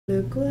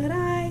Look what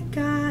I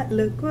got,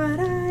 look what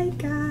I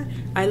got.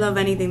 I love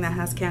anything that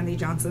has Kandee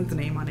Johnson's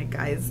name on it,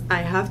 guys. I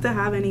have to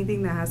have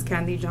anything that has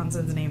Kandee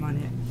Johnson's name on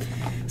it.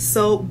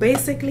 So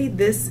basically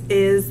this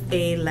is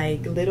a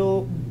like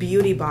little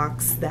beauty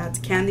box that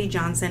Kandee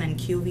Johnson and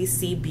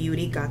QVC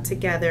Beauty got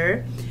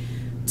together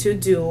to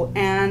do,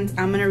 and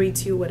I'm gonna read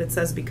to you what it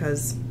says,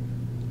 because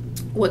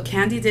what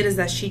Kandee did is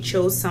that she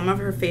chose some of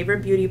her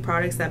favorite beauty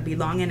products that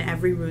belong in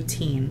every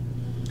routine.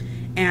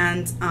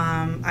 And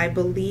I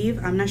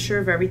believe, I'm not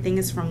sure if everything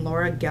is from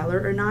Laura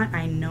Geller or not.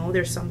 I know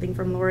there's something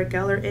from Laura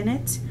Geller in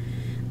it,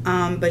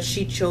 but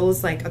she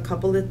chose like a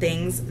couple of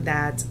things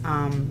that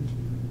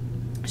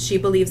she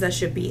believes that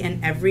should be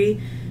in every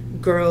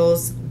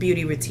girl's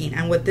beauty routine.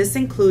 And what this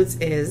includes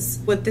is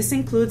a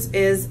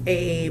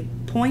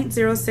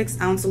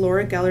 0.06 ounce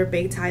Laura Geller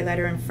baked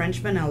highlighter in French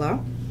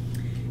vanilla,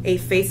 a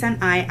face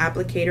and eye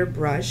applicator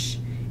brush,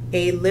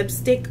 a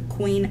lipstick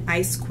queen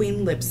ice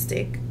queen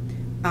lipstick,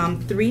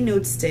 3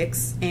 nude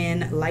sticks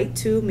in light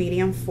 2,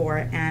 medium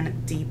 4,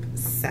 and deep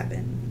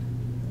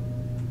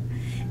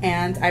 7.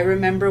 And I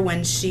remember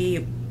when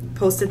she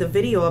posted the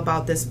video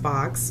about this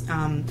box,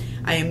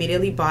 I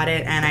immediately bought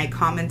it, and I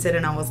commented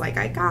and I was like,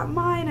 I got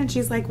mine, and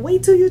she's like,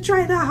 wait till you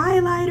try the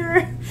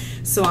highlighter.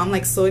 So I'm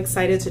like so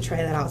excited to try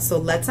that out. So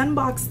let's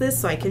unbox this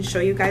so I can show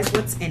you guys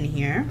what's in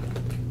here.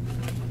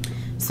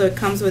 So it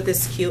comes with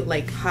this cute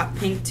like hot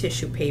pink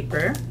tissue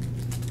paper,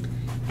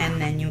 and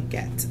then you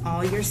get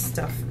all your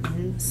stuff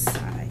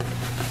inside.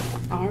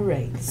 All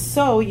right,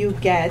 so you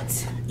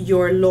get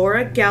your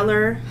Laura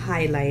Geller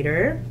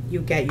highlighter,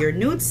 you get your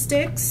nude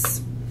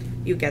sticks,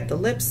 you get the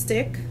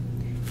lipstick,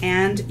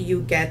 and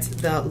you get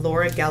the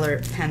Laura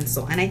Geller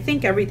pencil. And I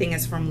think everything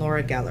is from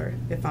Laura Geller,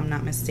 if I'm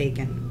not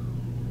mistaken.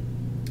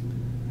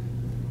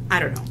 I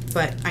don't know,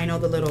 but I know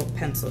the little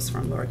pencils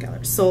from Laura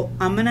Geller. So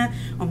I'm gonna,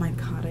 oh my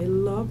God, I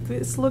love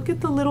this. Look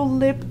at the little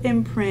lip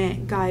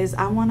imprint. Guys,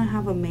 I wanna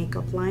have a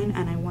makeup line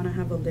and I wanna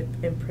have a lip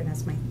imprint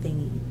as my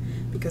thingy,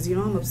 because you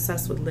know I'm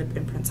obsessed with lip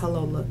imprints.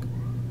 Hello, look,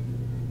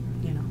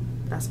 you know,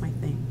 that's my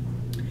thing.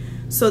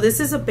 So this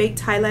is a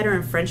baked highlighter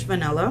in French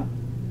vanilla,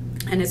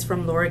 and it's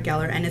from Laura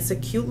Geller, and it's a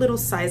cute little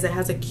size. It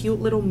has a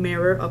cute little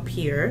mirror up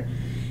here,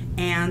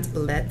 and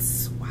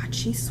let's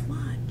swatchy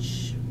swatch.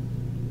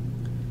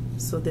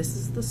 So this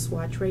is the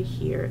swatch right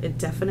here. It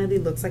definitely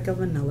looks like a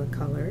vanilla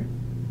color.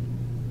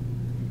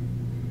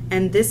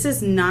 And this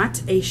is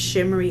not a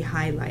shimmery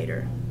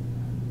highlighter.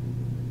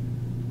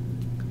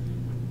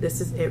 This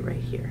is it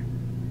right here.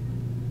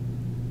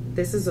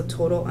 This is a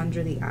total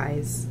under the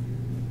eyes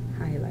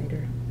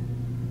highlighter.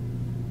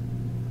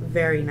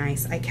 Very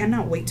nice. I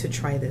cannot wait to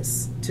try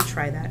this, to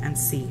try that and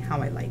see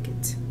how I like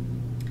it.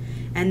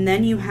 And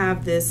then you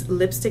have this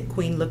lipstick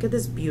queen. Look at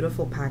this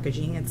beautiful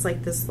packaging. It's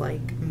like this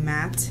like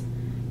matte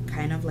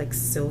kind of like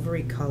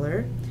silvery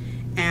color,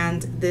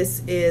 and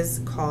this is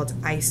called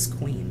Ice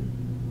Queen.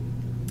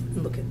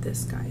 Look at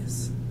this,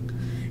 guys.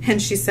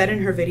 And she said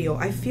in her video,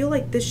 I feel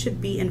like this should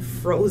be in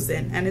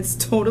Frozen, and it's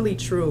totally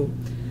true.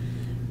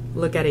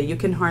 Look at it, you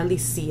can hardly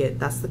see it.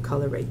 That's the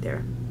color right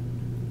there,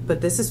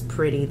 but this is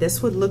pretty.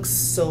 This would look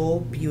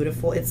so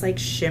beautiful. It's like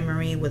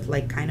shimmery with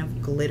like kind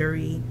of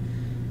glittery.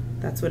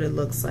 That's what it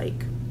looks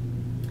like.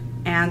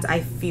 And I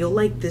feel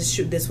like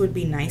this would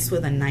be nice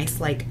with a nice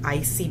like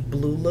icy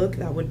blue look.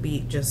 That would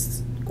be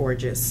just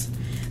gorgeous.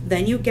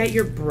 Then you get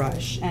your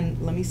brush,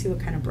 and let me see what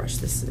kind of brush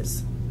this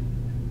is.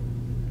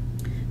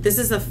 This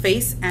is a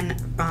face and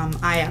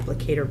eye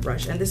applicator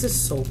brush, and this is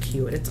so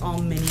cute. It's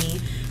all mini,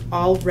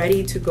 all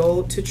ready to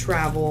go to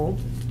travel.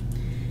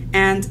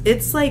 And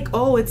it's like,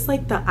 oh, it's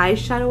like the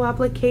eyeshadow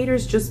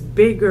applicators, just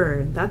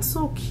bigger. That's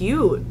so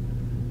cute.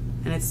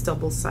 And it's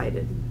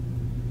double-sided.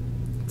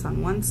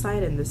 On one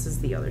side, and this is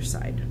the other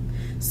side.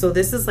 So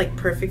this is like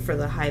perfect for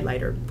the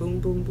highlighter.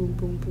 Boom, boom, boom,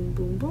 boom, boom,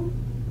 boom, boom.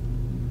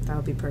 That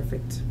would be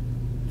perfect.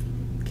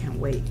 Can't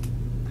wait.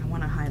 I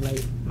want to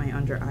highlight my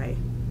under eye.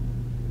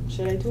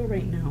 Should I do it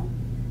right now?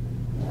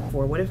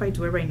 Or what if I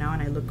do it right now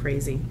and I look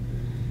crazy?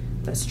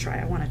 Let's try.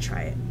 I want to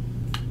try it.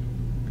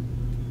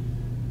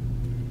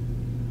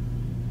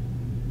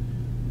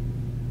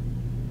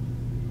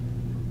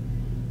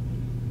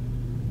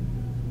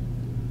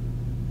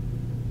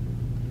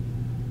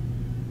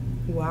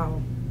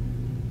 Wow,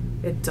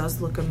 it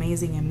does look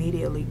amazing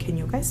immediately. Can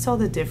you guys tell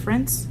the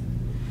difference?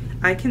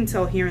 I can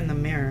tell here in the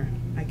mirror.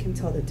 I can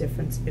tell the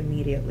difference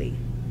immediately.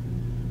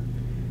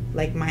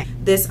 Like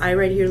this eye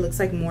right here looks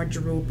like more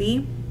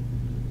droopy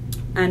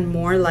and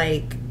more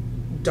like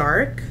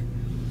dark,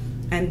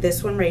 and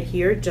this one right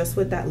here, just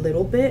with that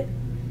little bit,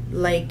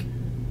 like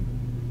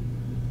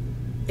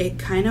it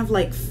kind of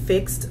like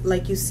fixed,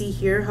 like you see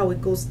here how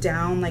it goes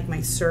down like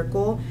my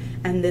circle.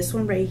 And this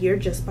one right here,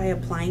 just by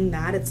applying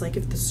that, it's like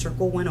if the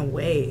circle went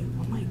away.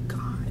 Oh my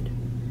God.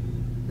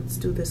 Let's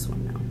do this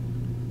one now.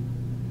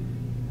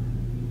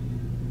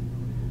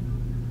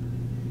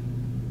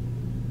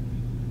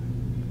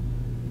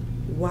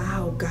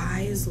 Wow,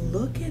 guys,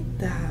 look at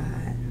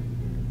that.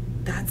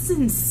 That's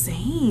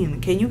insane.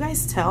 Can you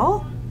guys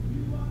tell?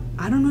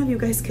 I don't know if you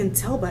guys can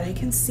tell, but I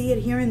can see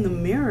it here in the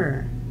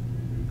mirror.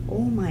 Oh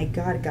my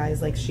god,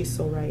 guys, like she's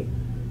so right.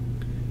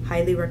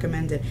 Highly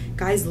recommended.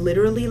 Guys,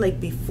 literally like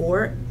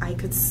before I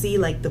could see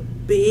like the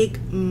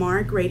big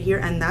mark right here,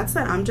 and that's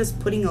that I'm just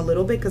putting a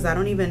little bit because I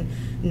don't even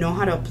know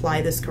how to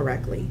apply this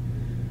correctly.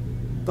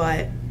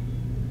 But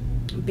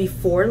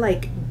before,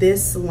 like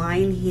this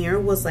line here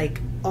was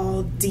like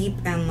all deep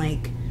and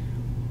like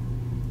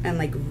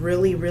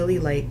really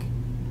like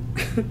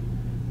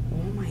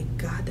oh my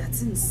god,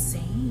 that's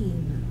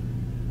insane.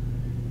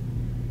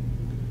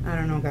 I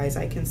don't know, guys,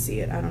 I can see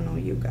it. I don't know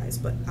you guys,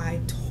 but I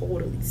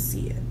totally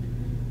see it.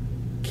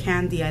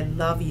 Kandee, I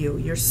love you.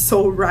 You're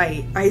so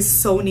right. I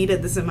so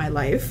needed this in my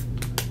life.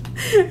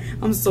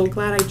 I'm so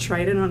glad I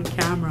tried it on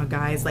camera,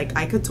 guys. Like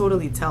I could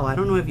totally tell. I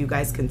don't know if you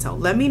guys can tell.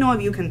 Let me know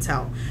if you can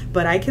tell,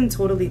 but I can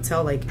totally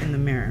tell like in the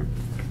mirror.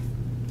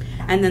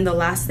 And then the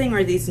last thing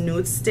are these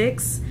nude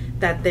sticks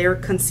that they're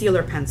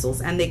concealer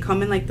pencils, and they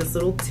come in like this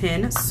little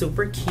tin,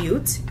 super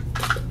cute.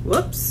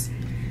 Whoops.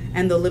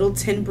 And the little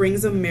tin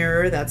brings a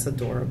mirror. That's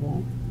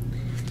adorable.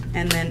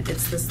 And then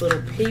it's this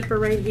little paper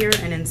right here,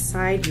 and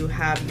inside you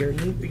have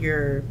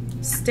your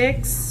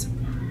sticks.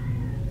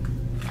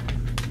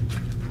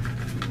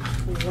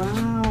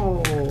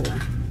 Wow.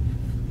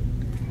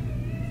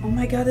 Oh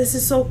my god, this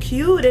is so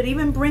cute. It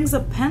even brings a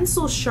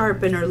pencil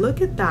sharpener.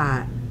 Look at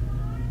that.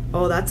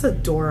 Oh, that's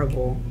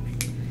adorable.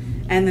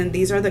 And then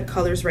these are the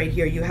colors right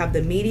here. You have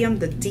the medium,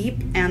 the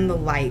deep, and the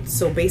light.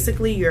 So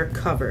basically you're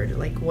covered.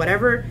 Like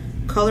whatever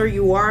color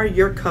you are,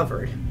 you're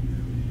covered.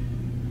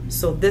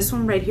 So this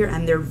one right here,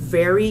 and they're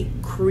very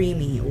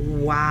creamy.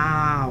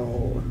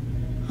 Wow.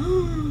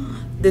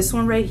 This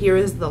one right here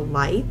is the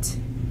light.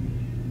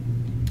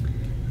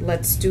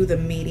 Let's do the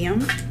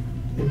medium,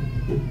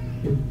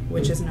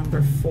 which is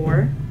number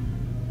 4.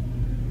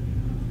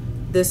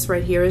 This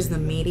right here is the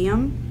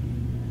medium.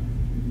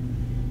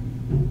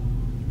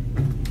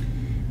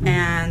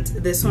 And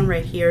this one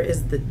right here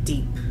is the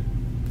deep.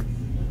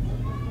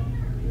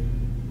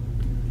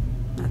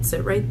 That's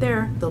it right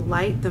there. The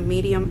light, the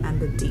medium, and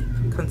the deep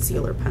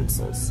concealer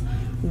pencils.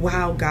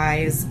 Wow,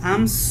 guys,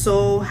 I'm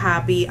so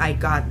happy I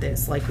got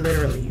this, like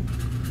literally.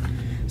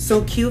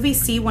 So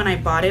QVC, when I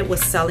bought it,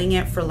 was selling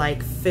it for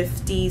like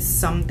 $50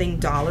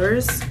 something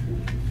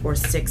or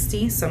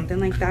 60, something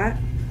like that.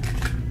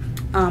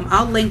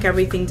 I'll link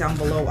everything down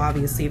below,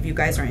 obviously, if you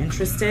guys are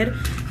interested.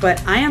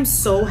 But I am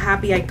so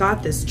happy I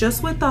got this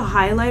just with the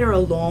highlighter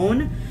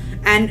alone.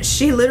 And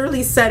she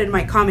literally said in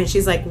my comment,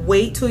 she's like,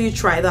 wait till you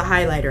try the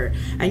highlighter.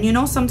 And you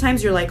know,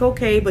 sometimes you're like,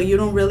 okay, but you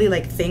don't really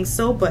like think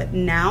so. But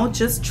now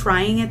just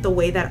trying it the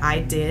way that I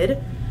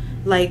did,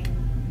 like,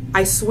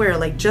 I swear,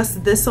 like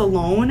just this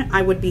alone,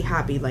 I would be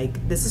happy.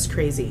 Like, this is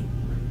crazy.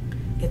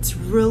 It's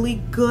really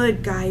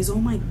good, guys.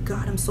 Oh my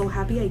God, I'm so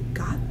happy I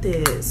got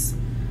this.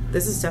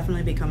 This is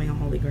definitely becoming a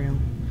holy grail.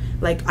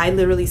 Like, I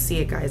literally see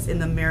it, guys. In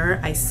the mirror,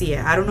 I see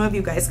it. I don't know if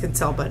you guys can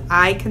tell, but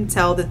I can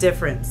tell the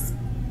difference.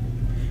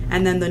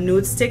 And then the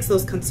nude sticks,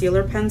 those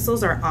concealer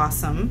pencils are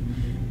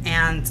awesome.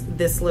 And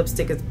this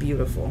lipstick is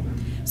beautiful.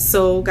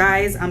 So,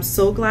 guys, I'm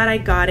so glad I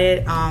got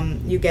it.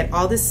 You get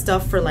all this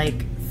stuff for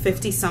like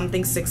 50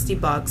 something, 60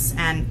 bucks,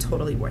 and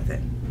totally worth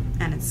it.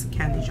 And it's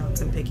Kandee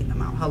Johnson picking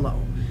them out.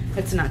 Hello.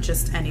 It's not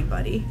just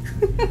anybody.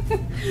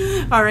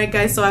 All right,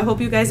 guys, so I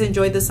hope you guys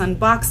enjoyed this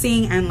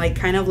unboxing and like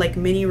kind of like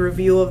mini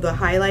review of the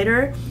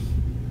highlighter.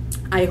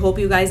 I hope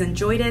you guys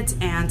enjoyed it,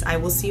 and I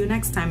will see you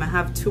next time. I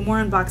have 2 more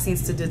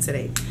unboxings to do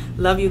today.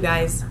 Love you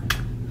guys.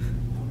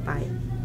 Bye.